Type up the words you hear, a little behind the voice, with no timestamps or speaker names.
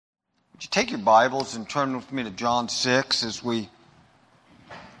Would you take your Bibles and turn with me to John 6 as we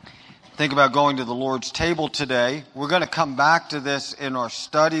think about going to the Lord's table today. We're going to come back to this in our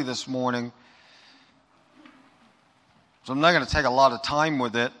study this morning, so I'm not going to take a lot of time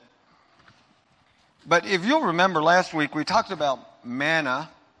with it. But if you'll remember last week, we talked about manna,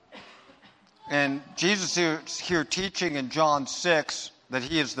 and Jesus is here teaching in John 6 that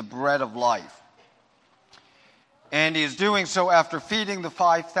he is the bread of life. And he is doing so after feeding the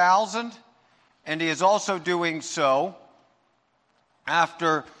 5,000, and he is also doing so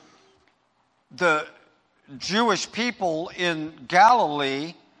after the Jewish people in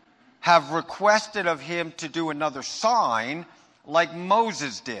Galilee have requested of him to do another sign like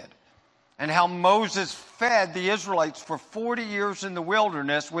Moses did, and how Moses fed the Israelites for 40 years in the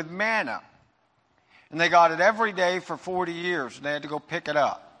wilderness with manna. And they got it every day for 40 years, and they had to go pick it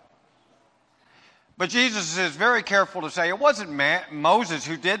up. But Jesus is very careful to say it wasn't Moses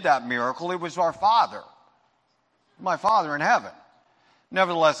who did that miracle, it was our Father, my Father in heaven.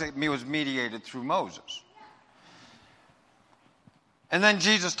 Nevertheless, it was mediated through Moses. And then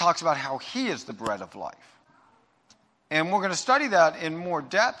Jesus talks about how he is the bread of life. And we're going to study that in more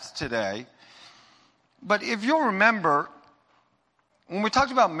depth today. But if you'll remember, when we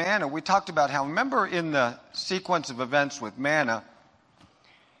talked about manna, we talked about how, remember in the sequence of events with manna,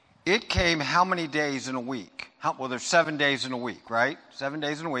 it came how many days in a week? Well, there's 7 days in a week, right? 7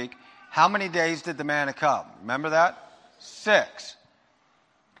 days in a week. How many days did the manna come? Remember that? 6.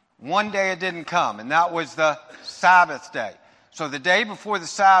 One day it didn't come, and that was the Sabbath day. So the day before the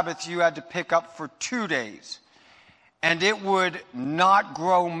Sabbath, you had to pick up for 2 days. And it would not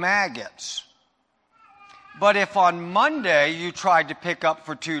grow maggots. But if on Monday you tried to pick up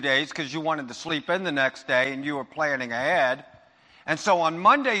for 2 days because you wanted to sleep in the next day and you were planning ahead, and so on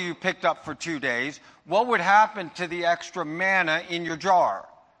Monday you picked up for 2 days, what would happen to the extra manna in your jar?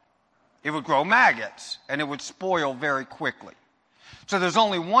 It would grow maggots, and it would spoil very quickly. So there's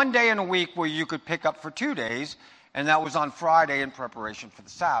only one day in a week where you could pick up for 2 days, and that was on Friday in preparation for the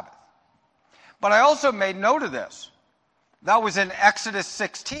Sabbath. But I also made note of this. That was in Exodus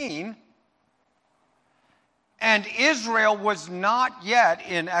 16, and Israel was not yet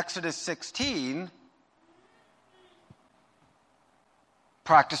in Exodus 16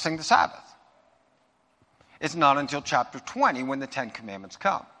 practicing the Sabbath. It's not until chapter 20 when the Ten Commandments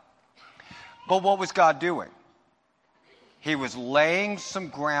come. But what was God doing? He was laying some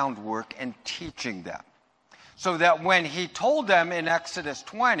groundwork and teaching them. So that when he told them in Exodus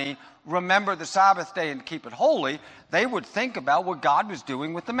 20, remember the Sabbath day and keep it holy, they would think about what God was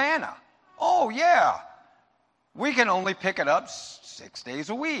doing with the manna. Oh yeah, we can only pick it up 6 days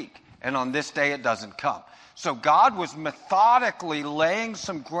a week, and on this day it doesn't come. So God was methodically laying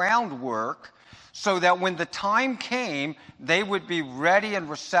some groundwork so that when the time came, they would be ready and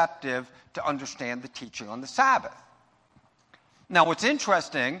receptive to understand the teaching on the Sabbath. Now, what's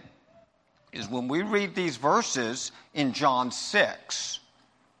interesting is when we read these verses in John 6,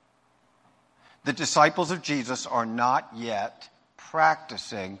 the disciples of Jesus are not yet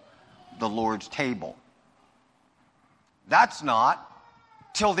practicing the Lord's table. That's not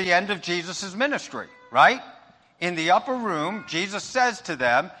till the end of Jesus' ministry, right? In the upper room, Jesus says to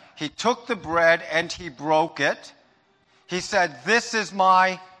them, he took the bread and he broke it. He said, "This is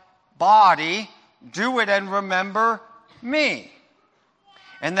my body. Do it and remember me."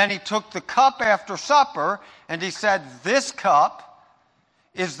 And then he took the cup after supper and he said, "This cup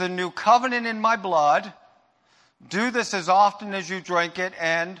is the new covenant in my blood. Do this as often as you drink it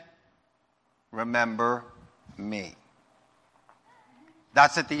and remember me."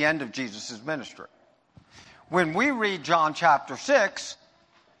 That's at the end of Jesus' ministry. When we read John chapter 6,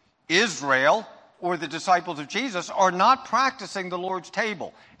 Israel, or the disciples of Jesus, are not practicing the Lord's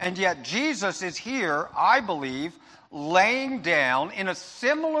table. And yet Jesus is here, I believe, laying down in a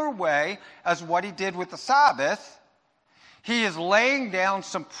similar way as what he did with the Sabbath. He is laying down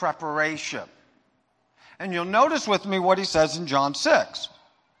some preparation. And you'll notice with me what he says in John 6.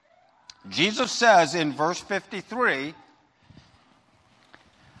 Jesus says in verse 53,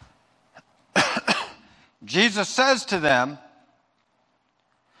 Jesus says to them,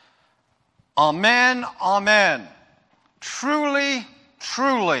 "Amen, amen. Truly,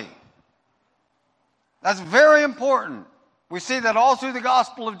 truly." That's very important. We see that all through the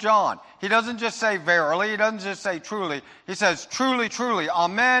Gospel of John. He doesn't just say verily, he doesn't just say truly. He says truly, truly.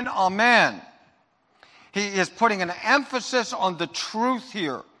 Amen, amen. He is putting an emphasis on the truth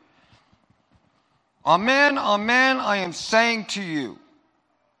here. Amen, amen, I am saying to you,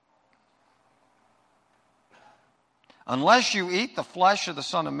 unless you eat the flesh of the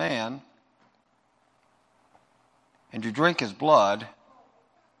Son of Man and you drink his blood,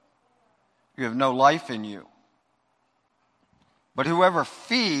 you have no life in you. But whoever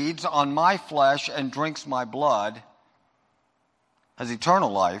feeds on my flesh and drinks my blood has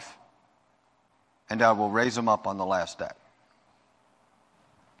eternal life, and I will raise him up on the last day.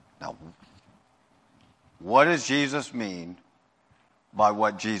 Now, what does Jesus mean by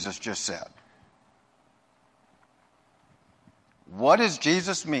what Jesus just said? What does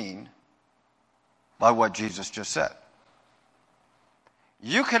Jesus mean by what Jesus just said?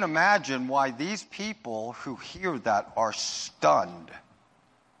 You can imagine why these people who hear that are stunned.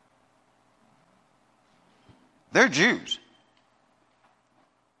 They're Jews.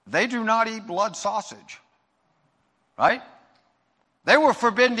 They do not eat blood sausage, right? They were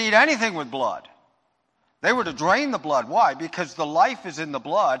forbidden to eat anything with blood. They were to drain the blood. Why? Because the life is in the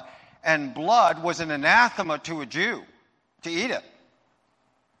blood, and blood was an anathema to a Jew to eat it,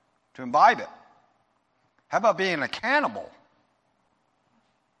 to imbibe it. How about being a cannibal?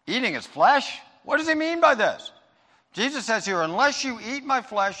 Eating his flesh? What does he mean by this? Jesus says here, unless you eat my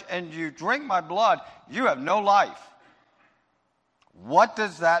flesh and you drink my blood, you have no life. What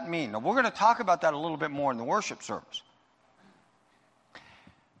does that mean? Now, we're going to talk about that a little bit more in the worship service.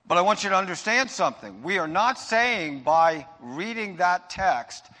 But I want you to understand something. We are not saying by reading that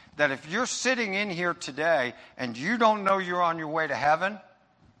text that if you're sitting in here today and you don't know you're on your way to heaven,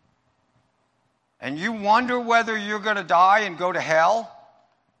 and you wonder whether you're going to die and go to hell,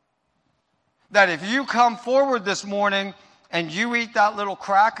 that if you come forward this morning and you eat that little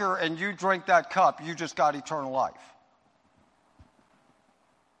cracker and you drink that cup, you just got eternal life.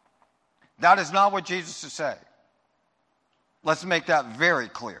 That is not what Jesus is saying. Let's make that very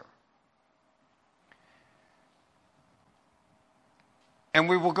clear. And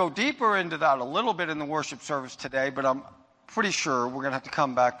we will go deeper into that a little bit in the worship service today, but I'm pretty sure we're going to have to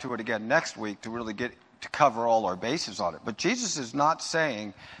come back to it again next week to really get to cover all our bases on it. But Jesus is not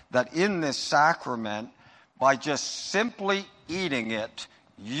saying that in this sacrament, by just simply eating it,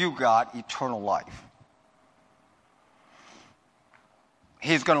 you got eternal life.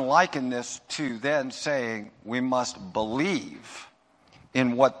 He's going to liken this to then saying we must believe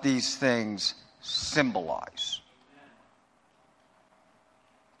in what these things symbolize.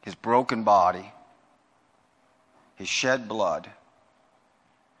 His broken body, his shed blood,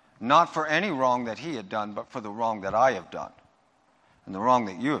 not for any wrong that he had done, but for the wrong that I have done, and the wrong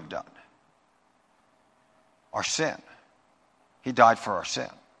that you have done. Our sin. He died for our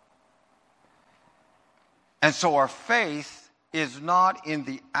sin. And so our faith is not in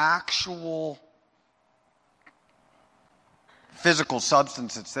the actual physical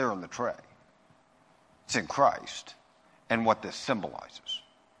substance that's there on the tray. It's in Christ and what this symbolizes.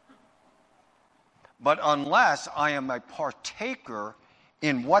 But unless I am a partaker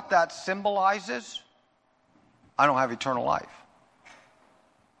in what that symbolizes, I don't have eternal life.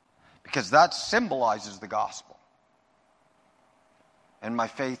 Because that symbolizes the gospel. And my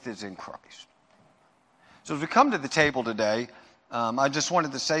faith is in Christ. So as we come to the table today, I just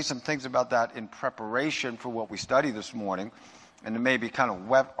wanted to say some things about that in preparation for what we study this morning, and to maybe kind of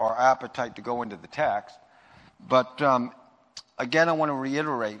whet our appetite to go into the text. But again, I want to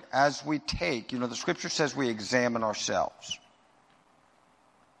reiterate, as we take, the scripture says we examine ourselves.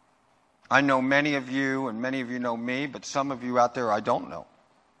 I know many of you, and many of you know me, but some of you out there I don't know.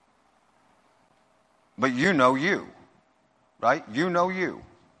 But you know you, right? You know you.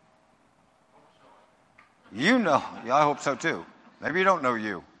 You know, yeah, I hope so too. Maybe you don't know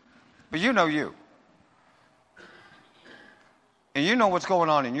you, but you know you. And you know what's going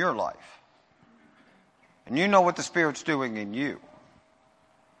on in your life. And you know what the Spirit's doing in you.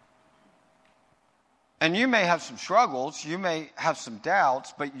 And you may have some struggles, you may have some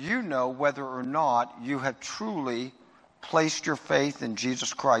doubts, but you know whether or not you have truly placed your faith in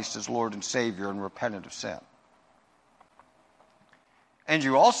Jesus Christ as Lord and Savior and repented of sin. And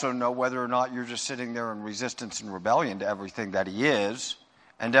you also know whether or not you're just sitting there in resistance and rebellion to everything that He is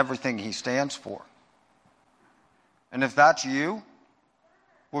and everything He stands for. And if that's you,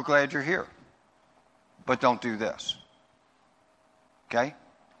 we're glad you're here. But don't do this. Okay?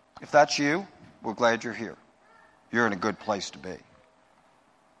 If that's you, we're glad you're here. You're in a good place to be.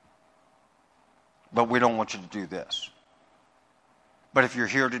 But we don't want you to do this. But if you're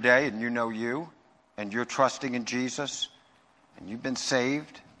here today and you know you, and you're trusting in Jesus, and you've been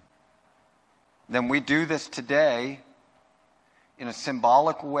saved, then we do this today in a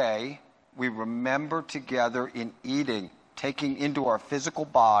symbolic way. We remember together in eating, taking into our physical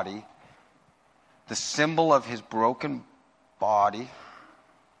body the symbol of His broken body,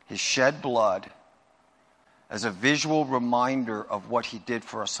 His shed blood, as a visual reminder of what He did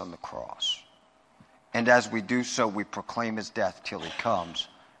for us on the cross. And as we do so, we proclaim His death till He comes,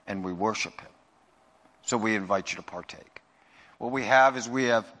 and we worship him. So we invite you to partake. What we have is we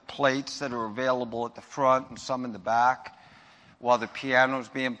have plates that are available at the front and some in the back. While the piano is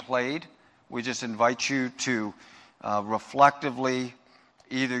being played, we just invite you to reflectively,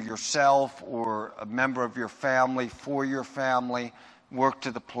 either yourself or a member of your family, for your family, work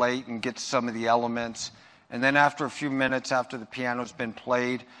to the plate and get some of the elements. And then after a few minutes, after the piano's been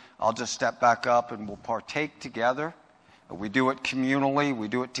played, I'll just step back up and we'll partake together. We do it communally. We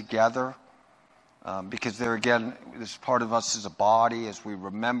do it together. Because there again, this part of us is a body as we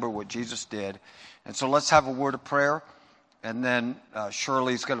remember what Jesus did. And so let's have a word of prayer. And then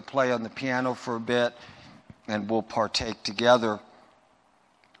Shirley's going to play on the piano for a bit. And we'll partake together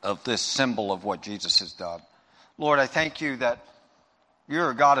of this symbol of what Jesus has done. Lord, I thank you that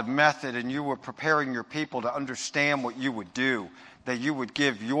you're a God of method and you were preparing your people to understand what you would do. That you would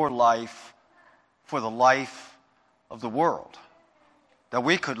give your life for the life of the world. That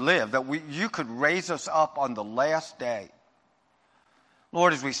we could live, that you could raise us up on the last day.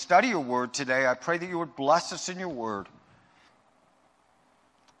 Lord, as we study your word today, I pray that you would bless us in your word.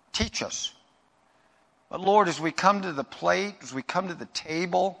 Teach us. But Lord, as we come to the plate, as we come to the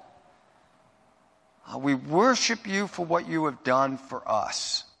table, we worship you for what you have done for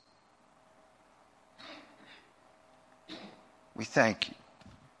us. We thank you.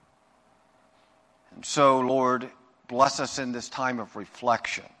 And so, Lord, bless us in this time of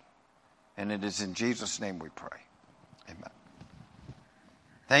reflection. And it is in Jesus' name we pray. Amen.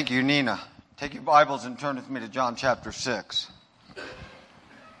 Thank you, Nina. Take your Bibles and turn with me to John chapter 6.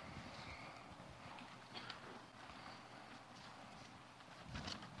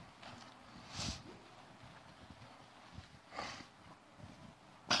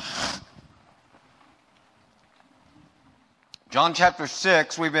 John chapter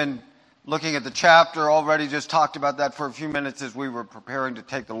 6, we've been looking at the chapter, already just talked about that for a few minutes as we were preparing to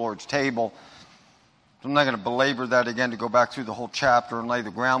take the Lord's table. I'm not going to belabor that again to go back through the whole chapter and lay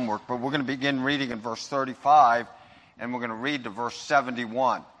the groundwork, but we're going to begin reading in verse 35, and we're going to read to verse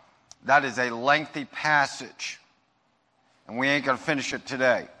 71. That is a lengthy passage, and we ain't going to finish it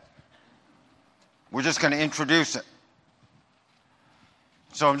today. We're just going to introduce it.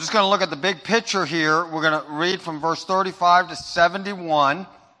 So I'm just going to look at the big picture here. We're going to read from verse 35 to 71.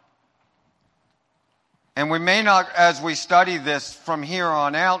 And we may not, as we study this from here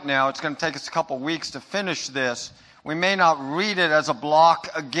on out now, it's going to take us a couple weeks to finish this. We may not read it as a block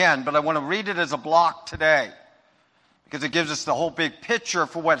again, but I want to read it as a block today. Because it gives us the whole big picture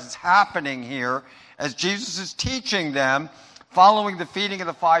for what is happening here as Jesus is teaching them, following the feeding of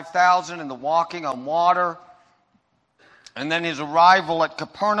the 5,000 and the walking on water. And then his arrival at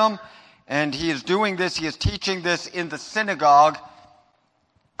Capernaum, and he is doing this, he is teaching this in the synagogue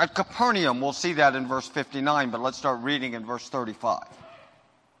at Capernaum. We'll see that in verse 59, but let's start reading in verse 35.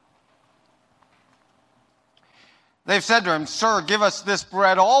 They've said to him, "Sir, give us this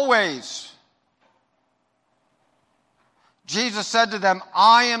bread always." Jesus said to them,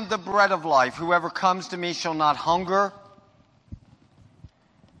 "I am the bread of life. Whoever comes to me shall not hunger.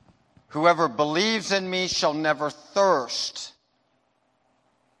 Whoever believes in me shall never thirst.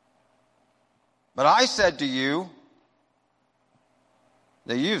 But I said to you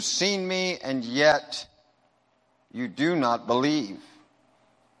that you've seen me, and yet you do not believe.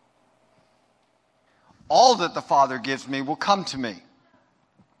 All that the Father gives me will come to me.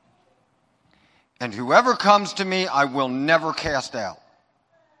 And whoever comes to me, I will never cast out.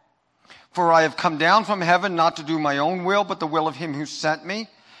 For I have come down from heaven not to do my own will, but the will of him who sent me.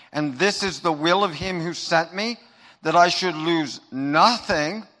 And this is the will of him who sent me, that I should lose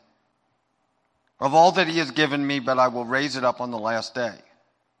nothing of all that he has given me, but I will raise it up on the last day."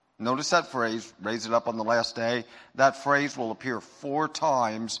 Notice that phrase, raise it up on the last day. That phrase will appear 4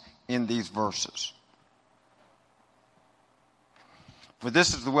 times in these verses. "For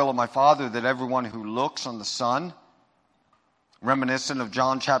this is the will of my Father, that everyone who looks on the Son," reminiscent of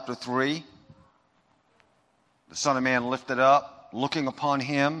John chapter 3, the Son of Man lifted up, looking upon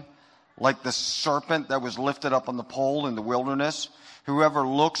him like the serpent that was lifted up on the pole in the wilderness. "Whoever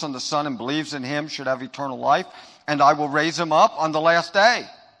looks on the Son and believes in him should have eternal life, and I will raise him up on the last day."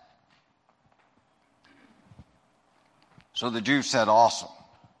 So the Jews said, "Awesome.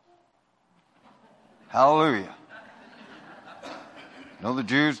 Hallelujah." No, the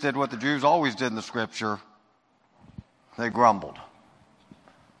Jews did what the Jews always did in the scripture. They grumbled.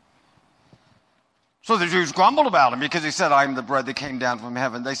 So the Jews grumbled about him because he said, "I am the bread that came down from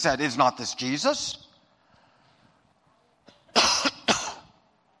heaven." They said, "Is not this Jesus,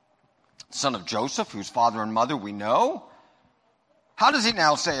 son of Joseph, whose father and mother we know? How does he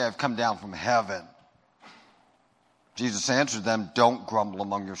now say, 'I have come down from heaven'?" Jesus answered them, don't grumble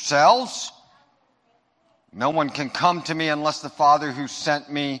among yourselves. No one can come to me unless the Father who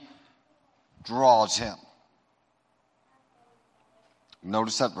sent me draws him.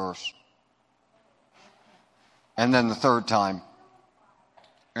 Notice that verse. And then the third time,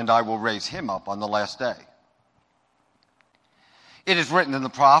 and I will raise him up on the last day. It is written in the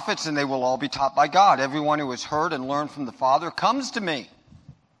prophets, and they will all be taught by God. Everyone who has heard and learned from the Father comes to me.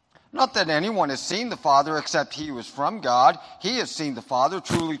 Not that anyone has seen the Father except he who is from God. He has seen the Father.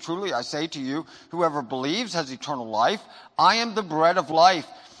 Truly, truly, I say to you, whoever believes has eternal life. I am the bread of life.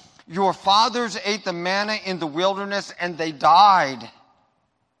 Your fathers ate the manna in the wilderness, and they died.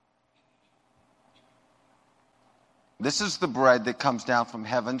 This is the bread that comes down from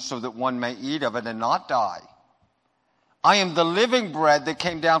heaven so that one may eat of it and not die. I am the living bread that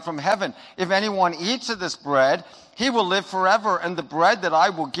came down from heaven. If anyone eats of this bread, he will live forever. And the bread that I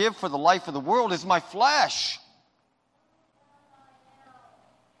will give for the life of the world is my flesh.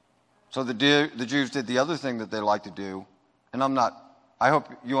 So the Jews did the other thing that they like to do. And I hope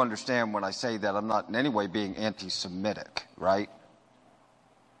you understand when I say that I'm not in any way being anti-Semitic, right?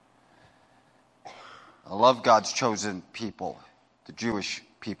 I love God's chosen people, the Jewish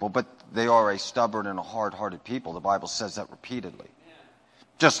people, but they are a stubborn and a hard-hearted people. The Bible says that repeatedly,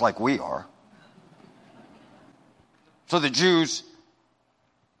 just like we are. So the Jews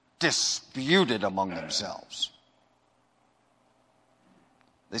disputed among themselves.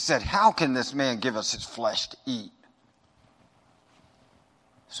 They said, how can this man give us his flesh to eat?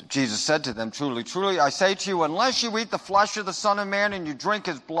 So Jesus said to them, truly, truly, I say to you, unless you eat the flesh of the Son of Man and you drink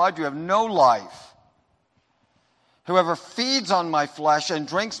his blood, you have no life. Whoever feeds on my flesh and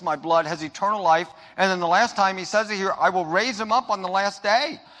drinks my blood has eternal life. And then the last time he says it here, I will raise him up on the last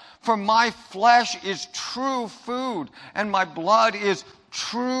day. For my flesh is true food, and my blood is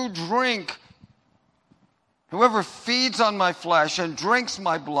true drink. Whoever feeds on my flesh and drinks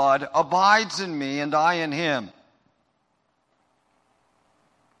my blood abides in me, and I in him.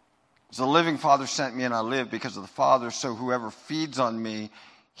 As the living Father sent me, and I live because of the Father, so whoever feeds on me,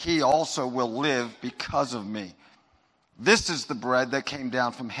 he also will live because of me. This is the bread that came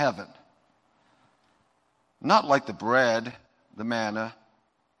down from heaven. Not like the bread, the manna,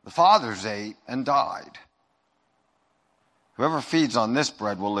 the fathers ate and died. Whoever feeds on this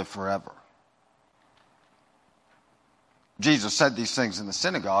bread will live forever. Jesus said these things in the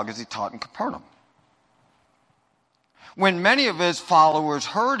synagogue as he taught in Capernaum. When many of his followers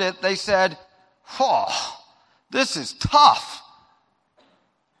heard it, they said, oh, this is tough.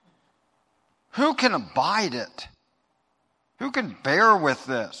 Who can abide it? Who can bear with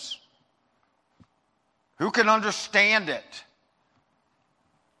this? Who can understand it?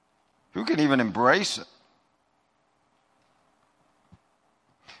 Who can even embrace it?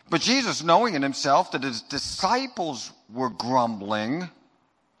 But Jesus, knowing in himself that his disciples were grumbling,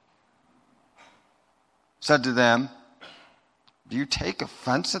 said to them, do you take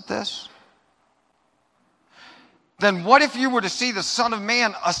offense at this? Then what if you were to see the Son of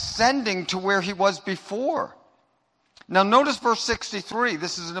Man ascending to where he was before? Now notice verse 63.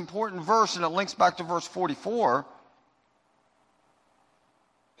 This is an important verse, and it links back to verse 44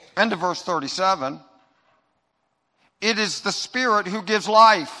 and to verse 37. It is the Spirit who gives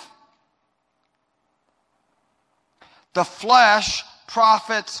life. The flesh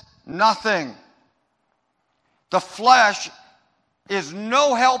profits nothing. The flesh is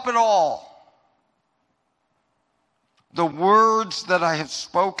no help at all. The words that I have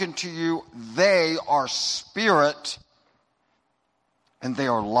spoken to you, they are spirit and they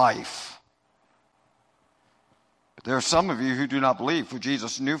are life. But there are some of you who do not believe, for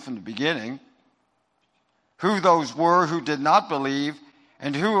Jesus knew from the beginning who those were who did not believe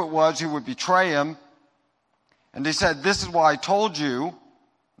and who it was who would betray him. And he said, this is why I told you,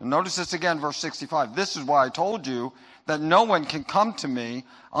 and notice this again, verse 65, this is why I told you that no one can come to me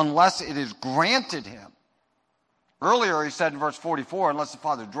unless it is granted him. Earlier he said in verse 44, unless the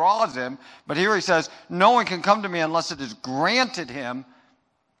Father draws him, but here he says, no one can come to me unless it is granted him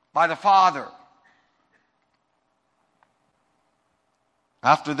by the Father.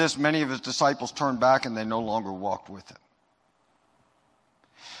 After this, many of his disciples turned back and they no longer walked with him.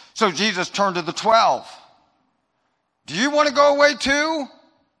 So Jesus turned to the 12. Do you want to go away too?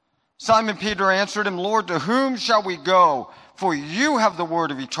 Simon Peter answered him, Lord, to whom shall we go? For you have the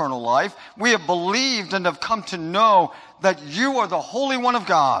word of eternal life. We have believed and have come to know that you are the Holy One of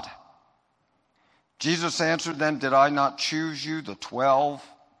God. Jesus answered them, did I not choose you, the 12?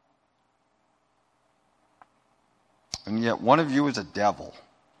 And yet one of you is a devil.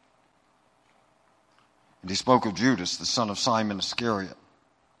 And he spoke of Judas, the son of Simon Iscariot.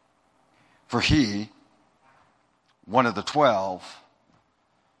 For he, one of the 12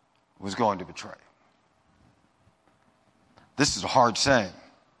 was going to betray him. This is a hard saying.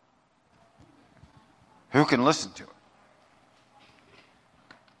 Who can listen to it?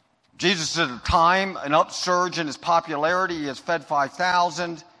 Jesus at a time, an upsurge in his popularity. He has fed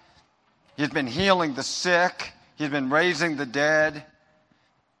 5,000. He's been healing the sick. He's been raising the dead.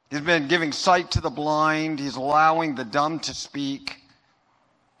 He's been giving sight to the blind. He's allowing the dumb to speak.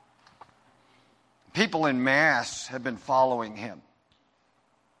 People in mass have been following him.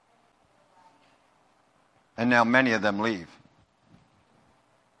 And now many of them leave.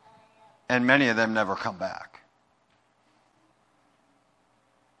 And many of them never come back.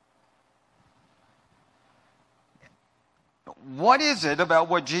 What is it about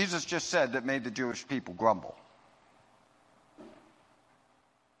what Jesus just said that made the Jewish people grumble?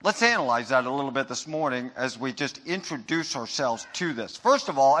 Let's analyze that a little bit this morning as we just introduce ourselves to this. First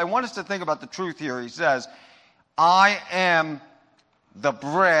of all, I want us to think about the truth here. He says, I am the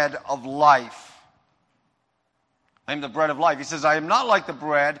bread of life. I am the bread of life. He says, I am not like the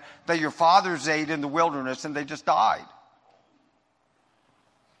bread that your fathers ate in the wilderness and they just died.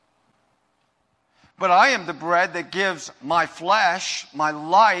 But I am the bread that gives my flesh, my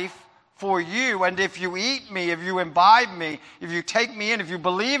life for you. And if you eat me, if you imbibe me, if you take me in, if you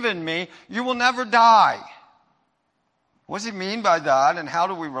believe in me, you will never die. What does he mean by that, and how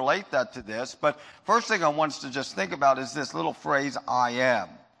do we relate that to this? But first thing I want us to just think about is this little phrase, I am.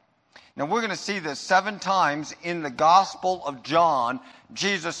 Now we're going to see this 7 times in the Gospel of John.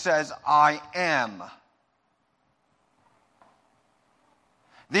 Jesus says, I am.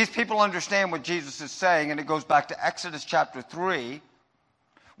 These people understand what Jesus is saying, and it goes back to Exodus chapter 3,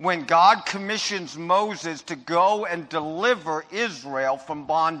 when God commissions Moses to go and deliver Israel from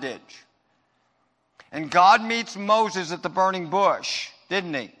bondage. And God meets Moses at the burning bush,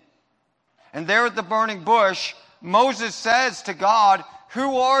 didn't he? And there at the burning bush, Moses says to God,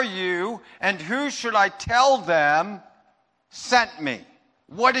 who are you, and who should I tell them sent me?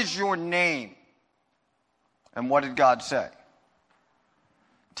 What is your name? And what did God say?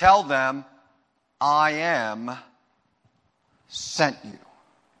 Tell them, I am sent you.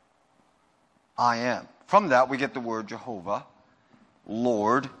 I am. From that we get the word Jehovah,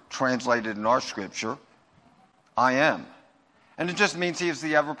 Lord, translated in our scripture, I am. And it just means he is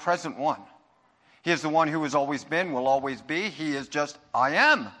the ever-present one. He is the one who has always been, will always be. He is just, I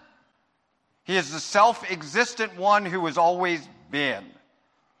am. He is the self-existent one who has always been.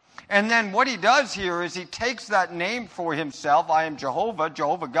 And then what he does here is he takes that name for himself. I am Jehovah,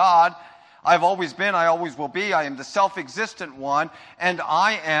 Jehovah God. I've always been, I always will be. I am the self-existent one, and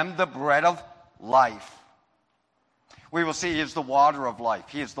I am the bread of life. We will see he is the water of life.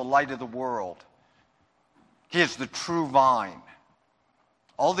 He is the light of the world. He is the true vine.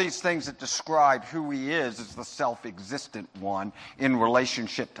 All these things that describe who he is the self-existent one in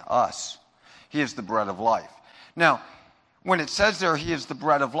relationship to us. He is the bread of life. Now, when it says there he is the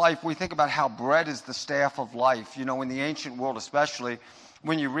bread of life, we think about how bread is the staff of life. You know, in the ancient world especially,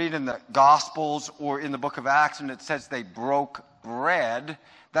 when you read in the Gospels or in the book of Acts and it says they broke bread,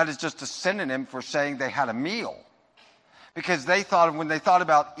 that is just a synonym for saying they had a meal. Because they thought, when they thought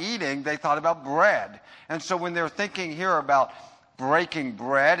about eating, they thought about bread. And so when they're thinking here about breaking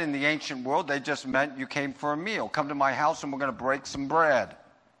bread in the ancient world, they just meant you came for a meal. Come to my house and we're going to break some bread.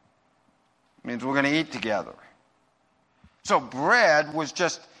 It means we're going to eat together. So bread was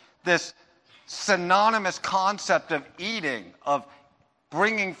just this synonymous concept of eating, of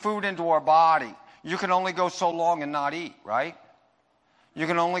bringing food into our body. You can only go so long and not eat, right? You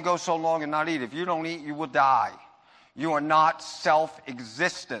can only go so long and not eat. If you don't eat, you will die. You are not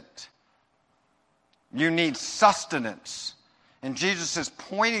self-existent. You need sustenance. And Jesus is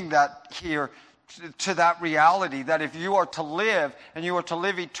pointing that here to that reality that if you are to live and you are to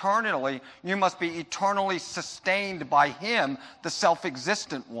live eternally, you must be eternally sustained by him, the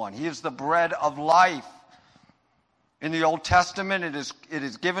self-existent one. He is the bread of life. In the Old Testament, it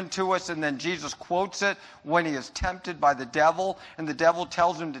is given to us, and then Jesus quotes it when he is tempted by the devil, and the devil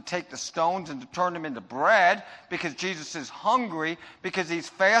tells him to take the stones and to turn them into bread because Jesus is hungry, because he's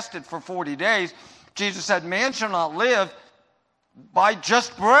fasted for 40 days. Jesus said, man shall not live by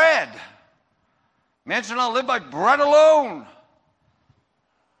just bread. Man shall not live by bread alone,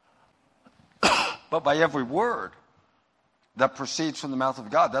 but by every word that proceeds from the mouth of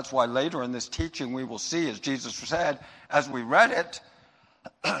God. That's why later in this teaching we will see, as Jesus said, as we read it,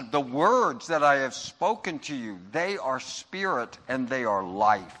 the words that I have spoken to you, they are spirit and they are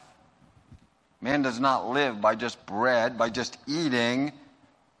life. Man does not live by just bread, by just eating.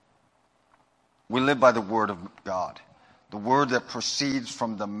 We live by the word of God, the word that proceeds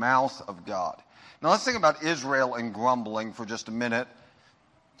from the mouth of God. Now let's think about Israel and grumbling for just a minute.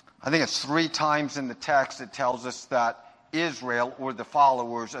 I think it's 3 times in the text it tells us that Israel, or the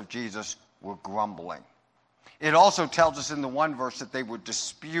followers of Jesus, were grumbling. It also tells us in the one verse that they were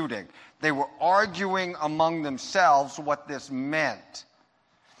disputing. They were arguing among themselves what this meant.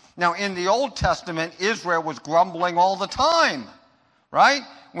 Now, in the Old Testament, Israel was grumbling all the time, right?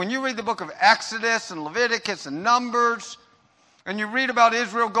 When you read the book of Exodus and Leviticus and Numbers, and you read about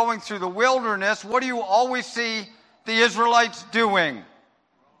Israel going through the wilderness, what do you always see the Israelites doing?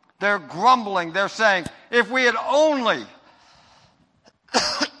 They're grumbling. They're saying, if we had only,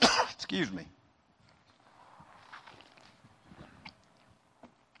 excuse me,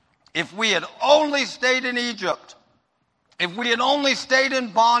 if we had only stayed in Egypt, if we had only stayed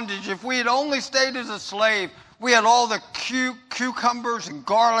in bondage, if we had only stayed as a slave, we had all the cucumbers and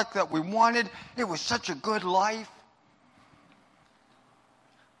garlic that we wanted. It was such a good life.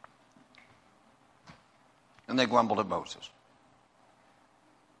 And they grumbled at Moses.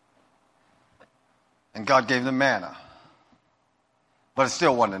 And God gave them manna. But it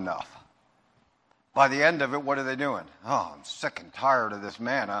still wasn't enough. By the end of it, what are they doing? Oh, I'm sick and tired of this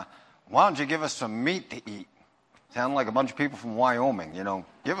manna. Why don't you give us some meat to eat? Sound like a bunch of people from Wyoming,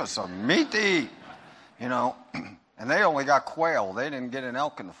 give us some meat to eat, And they only got quail. They didn't get an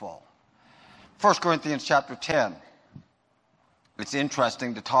elk in the fall. 1 Corinthians chapter 10. It's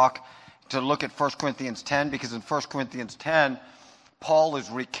interesting to look at 1 Corinthians 10, because in 1 Corinthians 10, Paul is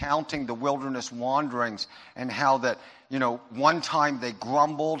recounting the wilderness wanderings and how that, one time they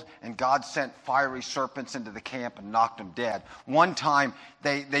grumbled and God sent fiery serpents into the camp and knocked them dead. One time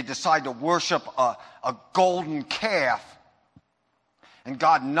they decide to worship a golden calf and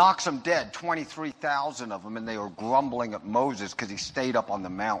God knocks them dead, 23,000 of them, and they were grumbling at Moses because he stayed up on the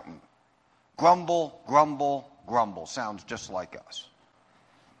mountain. Grumble, grumble, grumble. Sounds just like us.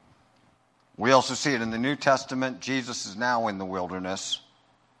 We also see it in the New Testament. Jesus is now in the wilderness,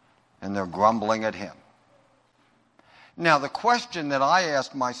 and they're grumbling at him. Now, the question that I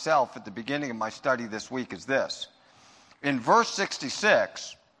asked myself at the beginning of my study this week is this. In verse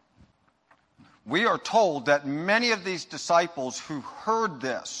 66, we are told that many of these disciples who heard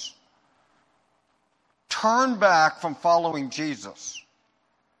this turned back from following Jesus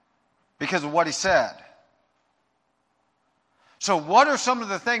because of what he said. So what are some of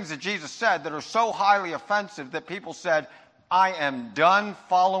the things that Jesus said that are so highly offensive that people said, I am done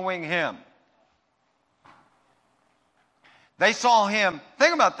following him? They saw him,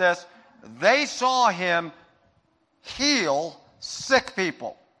 think about this, they saw him heal sick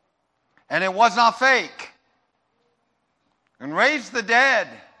people. And it was not fake. And raise the dead.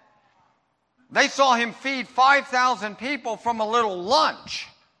 They saw him feed 5,000 people from a little lunch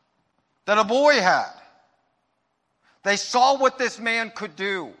that a boy had. They saw what this man could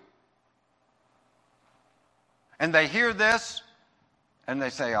do. And they hear this, and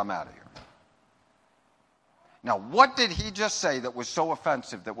they say, I'm out of here. Now, what did he just say that was so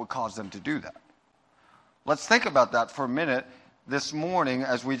offensive that would cause them to do that? Let's think about that for a minute this morning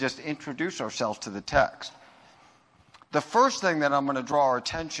as we just introduce ourselves to the text. The first thing that I'm going to draw our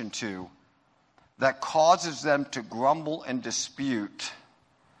attention to that causes them to grumble and dispute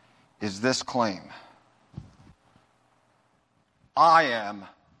is this claim. I am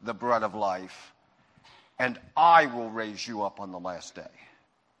the bread of life, and I will raise you up on the last day.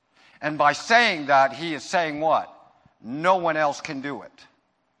 And by saying that, he is saying what? No one else can do it.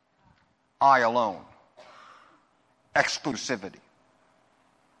 I alone. Exclusivity.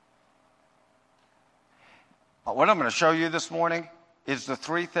 What I'm going to show you this morning is the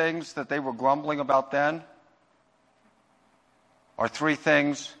 3 things that they were grumbling about then are 3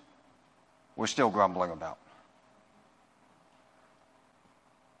 things we're still grumbling about.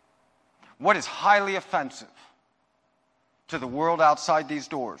 What is highly offensive to the world outside these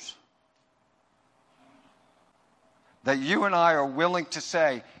doors that you and I are willing to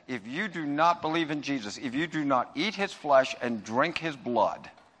say, if you do not believe in Jesus, if you do not eat his flesh and drink his blood,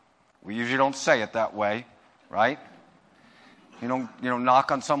 we usually don't say it that way, right? You don't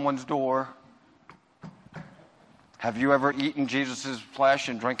knock on someone's door. Have you ever eaten Jesus' flesh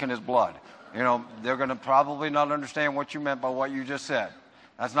and drinking his blood? They're going to probably not understand what you meant by what you just said.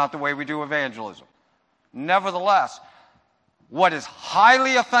 That's not the way we do evangelism. Nevertheless, what is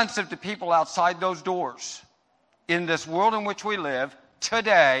highly offensive to people outside those doors in this world in which we live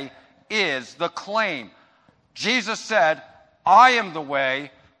today is the claim. Jesus said, I am the way,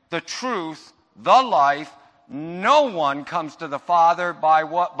 the truth, the life. No one comes to the Father by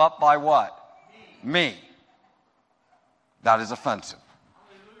what? But by what? Me. That is offensive.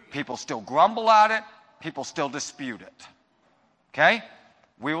 People still grumble at it. People still dispute it. Okay?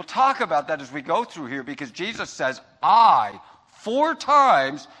 We will talk about that as we go through here because Jesus says, 4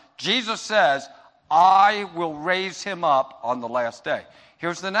 times Jesus says, I will raise him up on the last day.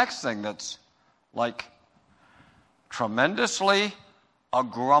 Here's the next thing that's like tremendously a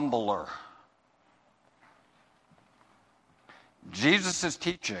grumbler. Jesus is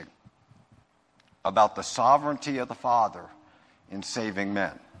teaching about the sovereignty of the Father in saving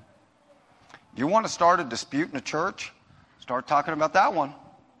men. You want to start a dispute in a church? Start talking about that one.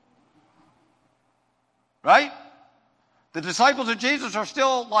 Right? The disciples of Jesus are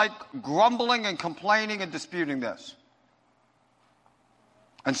still like grumbling and complaining and disputing this.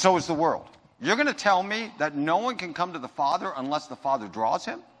 And so is the world. You're going to tell me that no one can come to the Father unless the Father draws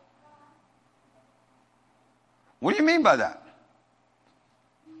him? What do you mean by that?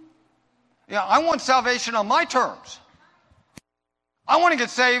 Yeah, I want salvation on my terms. I want to get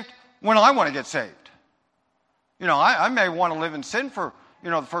saved when I want to get saved. You know, I may want to live in sin for,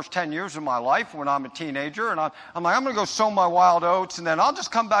 the first 10 years of my life when I'm a teenager, and I'm like, I'm going to go sow my wild oats, and then I'll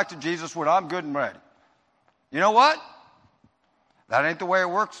just come back to Jesus when I'm good and ready. You know what? That ain't the way it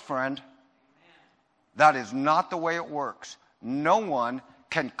works, friend. That is not the way it works. No one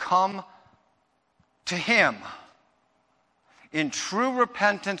can come to him in true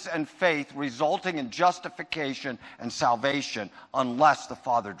repentance and faith resulting in justification and salvation unless the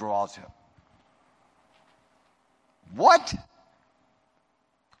Father draws him. What?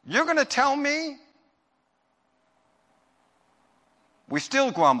 You're going to tell me? We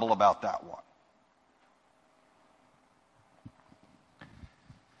still grumble about that one.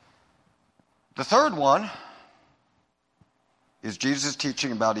 The third one is Jesus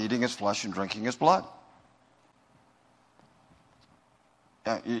teaching about eating his flesh and drinking his blood.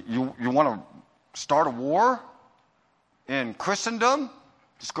 You want to start a war in Christendom?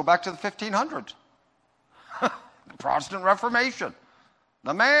 Just go back to the 1500s. The Protestant Reformation.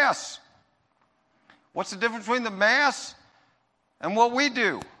 The Mass. What's the difference between the Mass and what we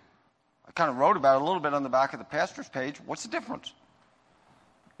do? I kind of wrote about it a little bit on the back of the pastor's page. What's the difference?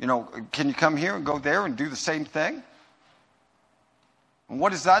 Can you come here and go there and do the same thing? And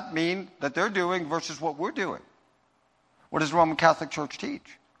what does that mean that they're doing versus what we're doing? What does the Roman Catholic Church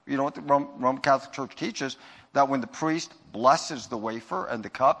teach? You know what the Roman Catholic Church teaches? That when the priest blesses the wafer and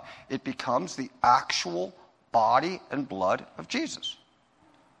the cup, it becomes the actual body and blood of Jesus.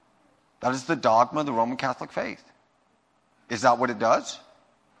 That is the dogma of the Roman Catholic faith. Is that what it does?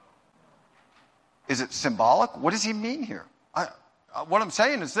 Is it symbolic? What does he mean here? What I'm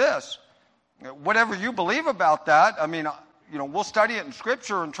saying is this. Whatever you believe about that, we'll study it in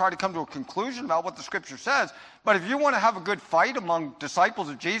Scripture and try to come to a conclusion about what the Scripture says. But if you want to have a good fight among disciples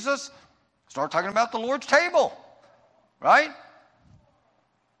of Jesus, start talking about the Lord's table. Right?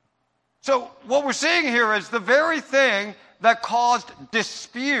 So what we're seeing here is the very thing that caused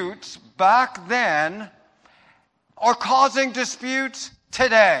disputes back then are causing disputes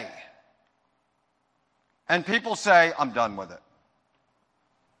today. And people say, I'm done with it.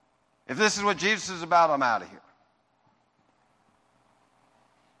 If this is what Jesus is about, I'm out of here.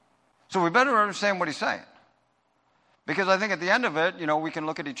 So we better understand what he's saying. Because I think at the end of it, we can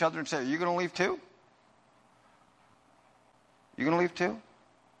look at each other and say, are you going to leave too? You going to leave too?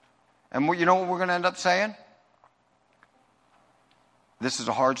 And you know what we're going to end up saying? This is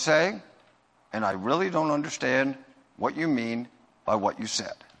a hard saying, and I really don't understand what you mean by what you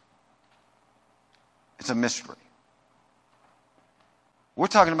said. It's a mystery. We're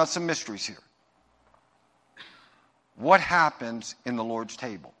talking about some mysteries here. What happens in the Lord's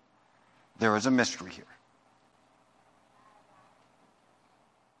table? There is a mystery here.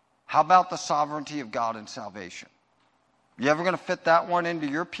 How about the sovereignty of God in salvation? You ever going to fit that one into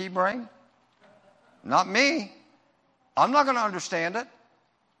your pea brain? Not me. I'm not going to understand it.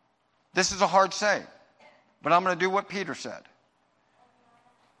 This is a hard saying. But I'm going to do what Peter said.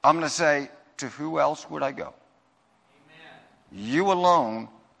 I'm going to say, to who else would I go? Amen. You alone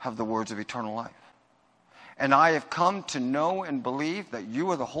have the words of eternal life. And I have come to know and believe that you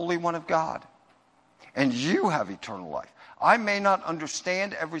are the Holy One of God. And you have eternal life. I may not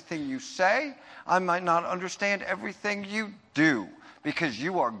understand everything you say. I might not understand everything you do. Because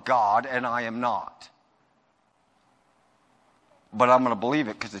you are God and I am not. But I'm going to believe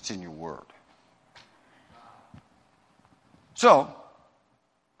it because it's in your word. So,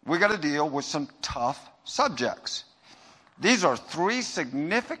 we got to deal with some tough subjects. These are 3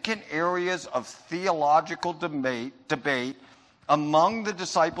 significant areas of theological debate among the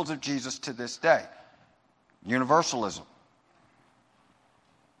disciples of Jesus to this day. Universalism.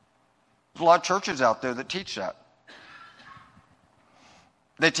 There's a lot of churches out there that teach that.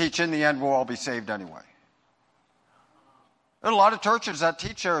 They teach in the end we'll all be saved anyway. There are a lot of churches that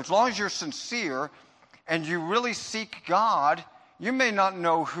teach there, as long as you're sincere and you really seek God, you may not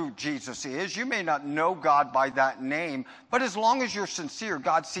know who Jesus is. You may not know God by that name. But as long as you're sincere,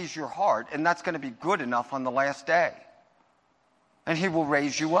 God sees your heart, and that's going to be good enough on the last day. And he will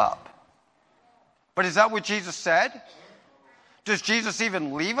raise you up. But is that what Jesus said? Does Jesus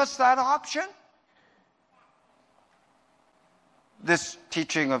even leave us that option? This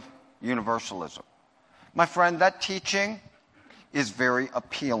teaching of universalism. My friend, that teaching is very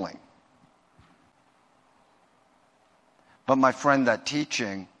appealing. But my friend, that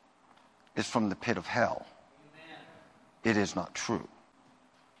teaching is from the pit of hell. It is not true.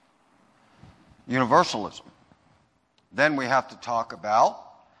 Universalism. Then we have to talk about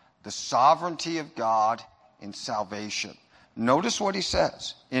the sovereignty of God in salvation. Notice what he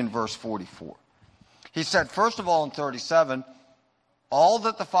says in verse 44. He said, first of all in 37, all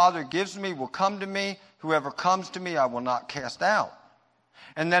that the Father gives me will come to me. Whoever comes to me, I will not cast out.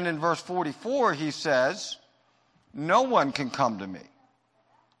 And then in verse 44, he says, no one can come to me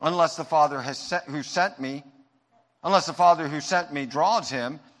unless the Father who sent me draws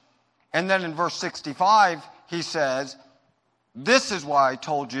him. And then in verse 65, he says, this is why I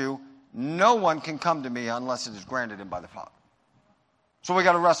told you, no one can come to me unless it is granted him by the Father. So we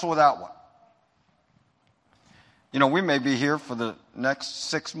got to wrestle with that one. You know, we may be here for the next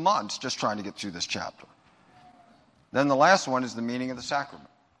 6 months just trying to get through this chapter. Then the last one is the meaning of the sacrament.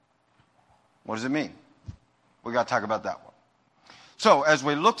 What does it mean? We got to talk about that one. So as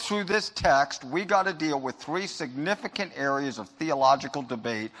we look through this text, we got to deal with 3 significant areas of theological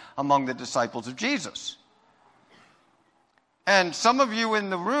debate among the disciples of Jesus. And some of you in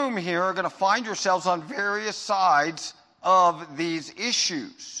the room here are going to find yourselves on various sides of these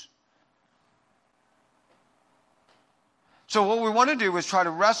issues. So what we want to do is try to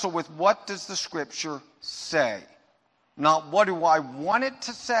wrestle with what does the Scripture say? Not what do I want it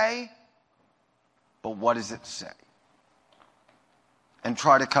to say, but what does it say? And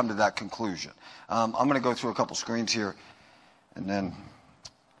try to come to that conclusion. I'm going to go through a couple screens here and then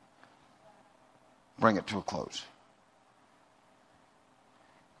bring it to a close.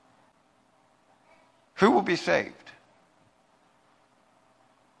 Who will be saved?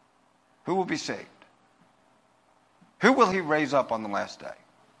 Who will be saved? Who will he raise up on the last day?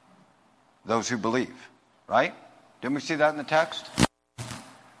 Those who believe, right? Didn't we see that in the text?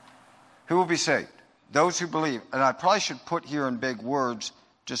 Who will be saved? Those who believe. And I probably should put here in big words,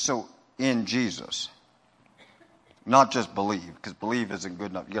 just so in Jesus. Not just believe, because believe isn't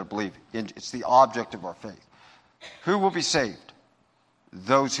good enough. You got to believe. It's the object of our faith. Who will be saved?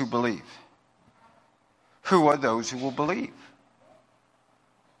 Those who believe. Who are those who will believe?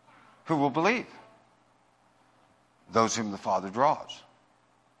 Who will believe? Those whom the Father draws.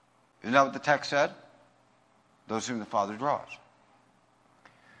 Isn't that what the text said? Those whom the Father draws.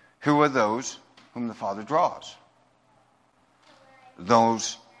 Who are those whom the Father draws?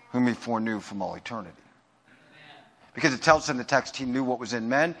 Those whom he foreknew from all eternity. Because it tells us in the text he knew what was in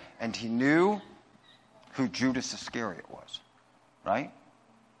men, and he knew who Judas Iscariot was. Right?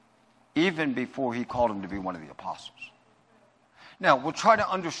 Even before he called him to be one of the apostles. Now, we'll try to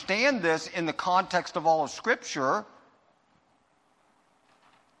understand this in the context of all of Scripture.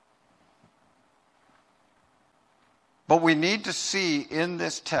 But we need to see in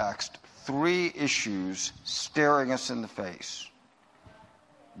this text 3 issues staring us in the face.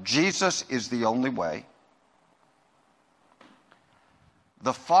 Jesus is the only way.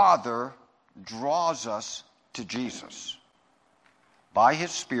 The Father draws us to Jesus by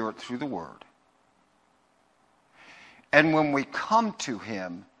his Spirit through the Word. And when we come to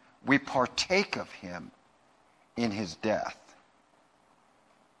him, we partake of him in his death.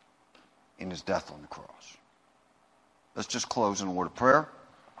 In his death on the cross. Let's just close in a word of prayer.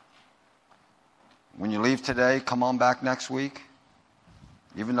 When you leave today, come on back next week,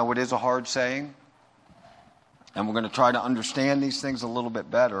 even though it is a hard saying. And we're going to try to understand these things a little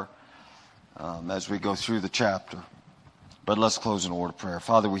bit better as we go through the chapter. But let's close in a word of prayer.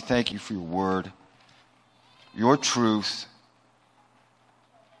 Father, we thank you for your word, your truth.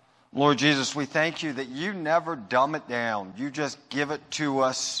 Lord Jesus, we thank you that you never dumb it down. You just give it to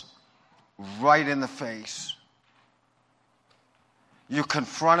us right in the face. You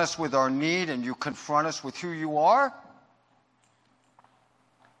confront us with our need, and you confront us with who you are.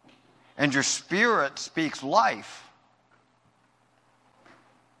 And your Spirit speaks life.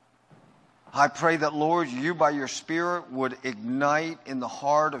 I pray that, Lord, you by your Spirit would ignite in the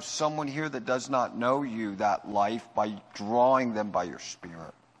heart of someone here that does not know you that life by drawing them by your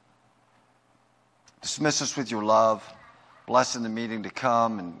Spirit. Dismiss us with your love. Bless in the meeting to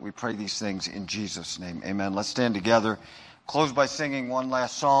come, and we pray these things in Jesus' name. Amen. Let's stand together. close by singing one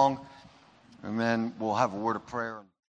last song, and then we'll have a word of prayer.